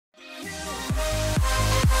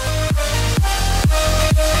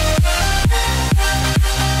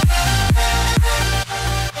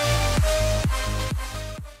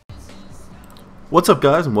What's up,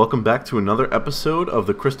 guys, and welcome back to another episode of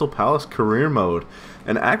the Crystal Palace Career Mode.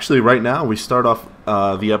 And actually right now we start off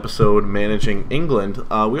the episode managing England.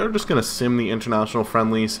 We are just going to sim the international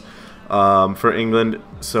friendlies for England.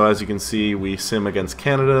 So as you can see, we sim against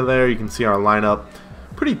Canada there. You can see our lineup.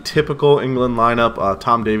 Pretty typical England lineup.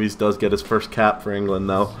 Tom Davies does get his first cap for England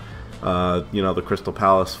though. You know, the Crystal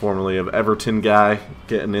Palace, formerly of Everton guy,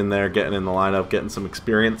 getting in there, getting in the lineup, getting some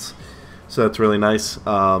experience. So that's really nice.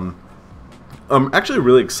 I'm actually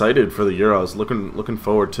really excited for the Euros. Looking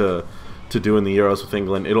forward to doing the Euros with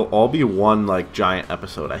England. It'll all be one like giant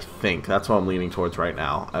episode, I think. That's what I'm leaning towards right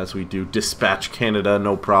now, as we do dispatch Canada,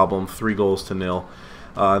 no problem, 3-0.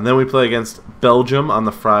 And then we play against Belgium on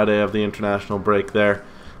the Friday of the international break there.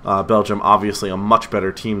 Belgium, obviously a much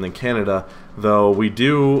better team than Canada, though we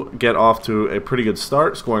do get off to a pretty good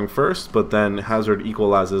start, scoring first, but then Hazard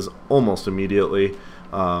equalizes almost immediately.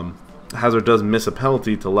 Hazard does miss a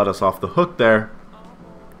penalty to let us off the hook there,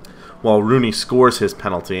 while Rooney scores his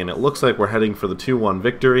penalty, and it looks like we're heading for the 2-1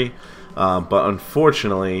 victory. But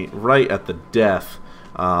unfortunately, right at the death,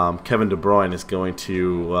 Kevin De Bruyne is going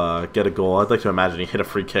to get a goal. I'd like to imagine he hit a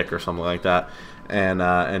free kick or something like that,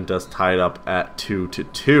 and does tie it up at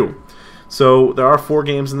 2-2. So there are 4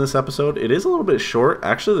 games in this episode. It is a little bit short.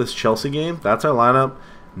 Actually, this Chelsea game, that's our lineup.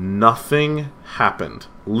 Nothing happened.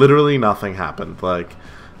 Literally nothing happened. Like,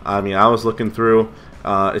 I mean, I was looking through.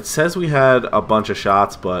 It says we had a bunch of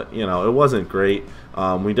shots, but, you know, it wasn't great.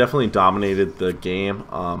 We definitely dominated the game,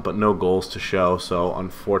 but no goals to show. So,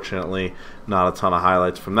 unfortunately, not a ton of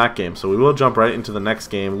highlights from that game. So, we will jump right into the next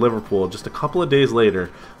game, Liverpool, just a couple of days later.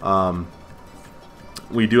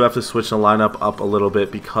 We do have to switch the lineup up a little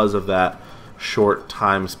bit because of that short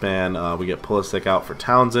time span. We get Pulisic out for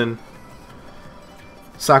Townsend.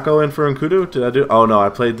 Sacco in for Nkudu? Did I do? Oh no, I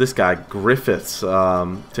played this guy, Griffiths.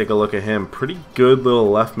 Take a look at him. Pretty good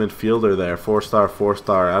little left midfielder there.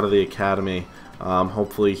 4-star out of the academy.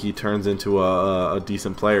 Hopefully he turns into a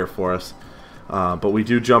decent player for us. But we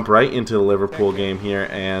do jump right into the Liverpool game here,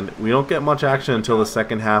 and we don't get much action until the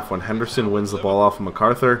second half when Henderson wins the ball off of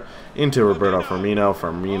MacArthur into Roberto Firmino.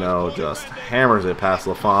 Firmino just hammers it past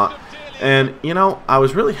Lafont. And, you know, I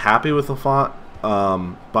was really happy with Lafont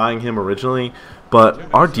buying him originally.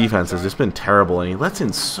 But our defense has just been terrible, and he lets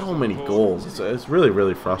in so many goals. It's really,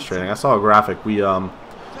 really frustrating. I saw a graphic.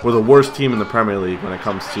 We're the worst team in the Premier League when it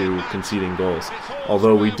comes to conceding goals.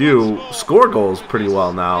 Although we do score goals pretty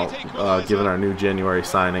well now, given our new January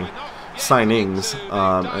signings,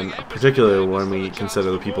 and particularly when we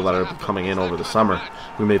consider the people that are coming in over the summer.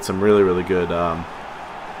 We made some really, really good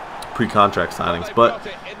pre-contract signings. But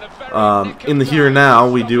in the here and now,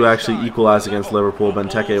 we do actually equalize against Liverpool.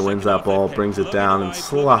 Benteke wins that ball, brings it down, and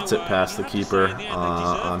slots it past the keeper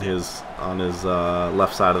on his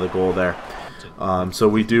left side of the goal there. So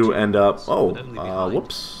we do end up.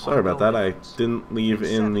 Whoops! Sorry about that. I didn't leave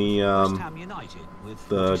in the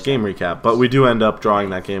game recap, but we do end up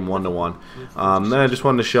drawing that game 1-1. Then I just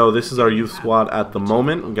wanted to show this is our youth squad at the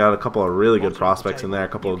moment. We got a couple of really good prospects in there, a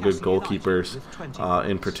couple of good goalkeepers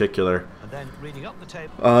in particular.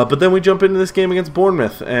 But then we jump into this game against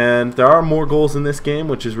Bournemouth, and there are more goals in this game,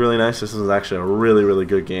 which is really nice. This is actually a really, really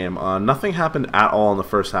good game. Nothing happened at all in the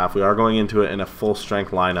first half. We are going into it in a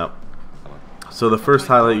full-strength lineup. So the first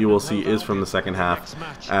highlight you will see is from the second half,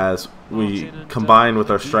 as we combine with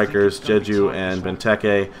our strikers, Jeju and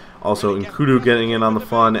Benteke. Also Nkudu getting in on the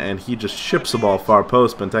fun, and he just ships the ball far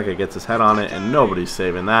post. Benteke gets his head on it, and nobody's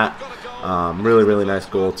saving that. Really, really nice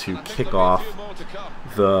goal to kick off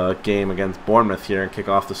the game against Bournemouth here and kick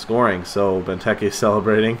off the scoring. So Benteke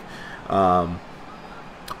celebrating.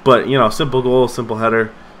 But, you know, simple goal, simple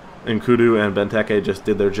header. Nkudu and Benteke just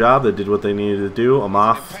did their job. They did what they needed to do.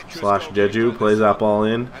 Amath/Jeju plays that ball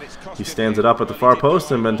in. He stands it up at the far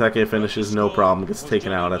post, and Benteke finishes no problem. Gets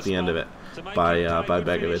taken out at the end of it by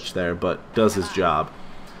Begovic there, but does his job.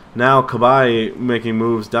 Now Cabaye making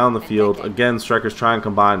moves down the field. Again, strikers try and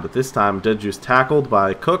combine, but this time Jeju's tackled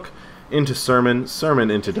by Cook into Sermon.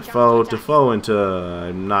 Sermon into Defoe. Defoe into,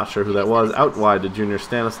 I'm not sure who that was, out wide to Junior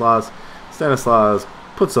Stanislas. Stanislas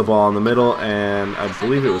puts the ball in the middle, and I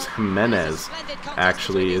believe it was Jimenez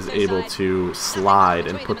actually is able to slide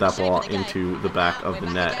and put that ball into the back of the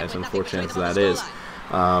net, as unfortunate as that is.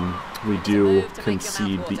 We do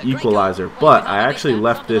concede the equalizer, but I actually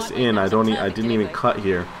left this in. I didn't even cut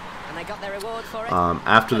here.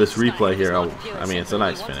 After this replay here, I mean, it's a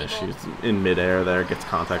nice finish. He's in midair there, gets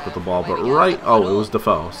contact with the ball, but it was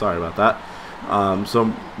Defoe. Sorry about that.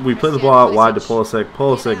 So we play the ball out wide to Pulisic.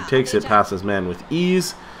 Pulisic takes it past his man with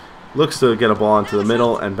ease, looks to get a ball into the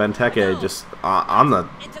middle, and Benteke just on the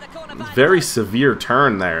very severe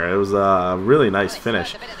turn there. It was a really nice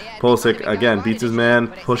finish. Pulisic again beats his man,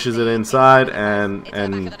 pushes it inside, and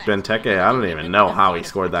Benteke, I don't even know how he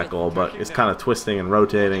scored that goal, but it's kind of twisting and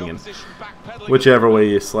rotating, and whichever way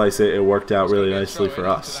you slice it, it worked out really nicely for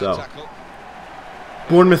us. So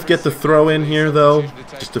Bournemouth get the throw in here, though,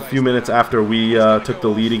 just a few minutes after we took the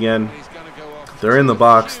lead again. They're in the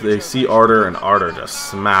box, they see Arter, and Arter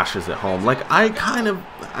just smashes it home. Like,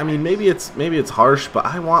 I mean, maybe it's harsh, but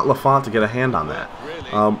I want Lafont to get a hand on that.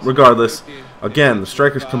 Regardless, again, the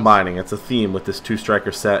strikers combining. It's a theme with this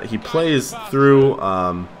two-striker set. He plays through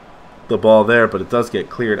the ball there, but it does get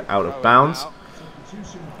cleared out of bounds.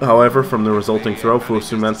 However, from the resulting throw,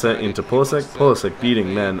 Fusumensa into Pulisic. Pulisic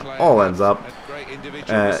beating men, all ends up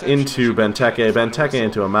into Benteke. Benteke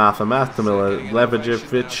into Amath to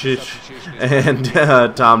Levajevic,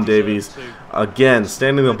 and Tom Davies again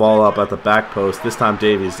standing the ball up at the back post. This time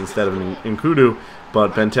Davies instead of Nkudu,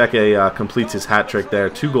 but Benteke completes his hat trick there.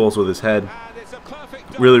 2 goals with his head.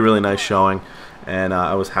 Really nice showing, and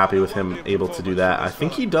I was happy with him able to do that. I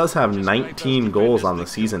think he does have 19 goals on the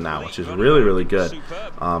season now, which is really good.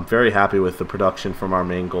 Very happy with the production from our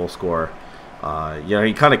main goal scorer. You know,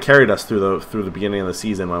 he kind of carried us through the beginning of the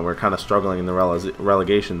season when we were kind of struggling in the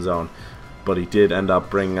relegation zone, but he did end up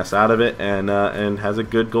bringing us out of it, and has a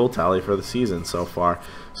good goal tally for the season so far.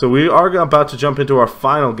 So we are about to jump into our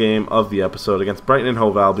final game of the episode against Brighton and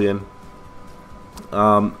Hove Albion.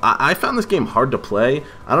 I found this game hard to play.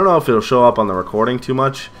 I don't know if it'll show up on the recording too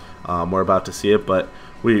much. We're about to see it, but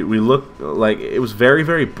we look like it was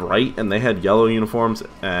very bright, and they had yellow uniforms,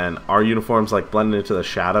 and our uniforms like blended into the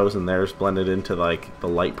shadows, and theirs blended into like the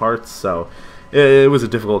light parts. So it was a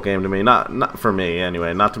difficult game to me. Not for me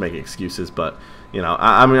anyway. Not to make excuses, but you know,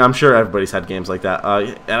 I mean, I'm sure everybody's had games like that.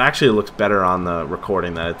 It actually looks better on the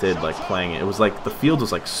recording than it did like playing it. It was like the field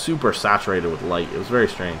was like super saturated with light. It was very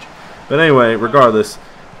strange. But anyway, regardless,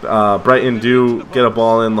 Brighton do get a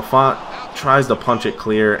ball in. Lafont tries to punch it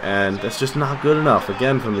clear, and that's just not good enough,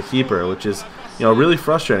 again, from the keeper, which is, you know, really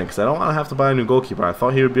frustrating because I don't want to have to buy a new goalkeeper. I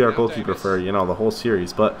thought he would be our goalkeeper for, you know, the whole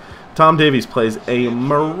series. But Tom Davies plays a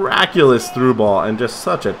miraculous through ball, and just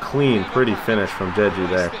such a clean, pretty finish from Jeju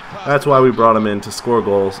there. That's why we brought him in to score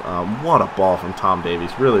goals. What a ball from Tom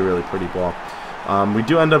Davies. Really pretty ball. We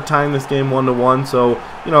do end up tying this game 1-1, so,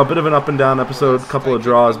 you know, a bit of an up and down episode, couple of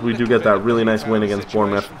draws. We do get that really nice win against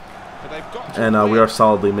Bournemouth, and we are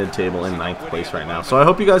solidly mid-table in 9th place right now. So I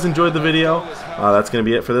hope you guys enjoyed the video. That's going to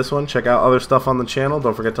be it for this one. Check out other stuff on the channel.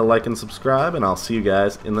 Don't forget to like and subscribe, and I'll see you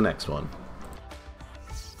guys in the next one.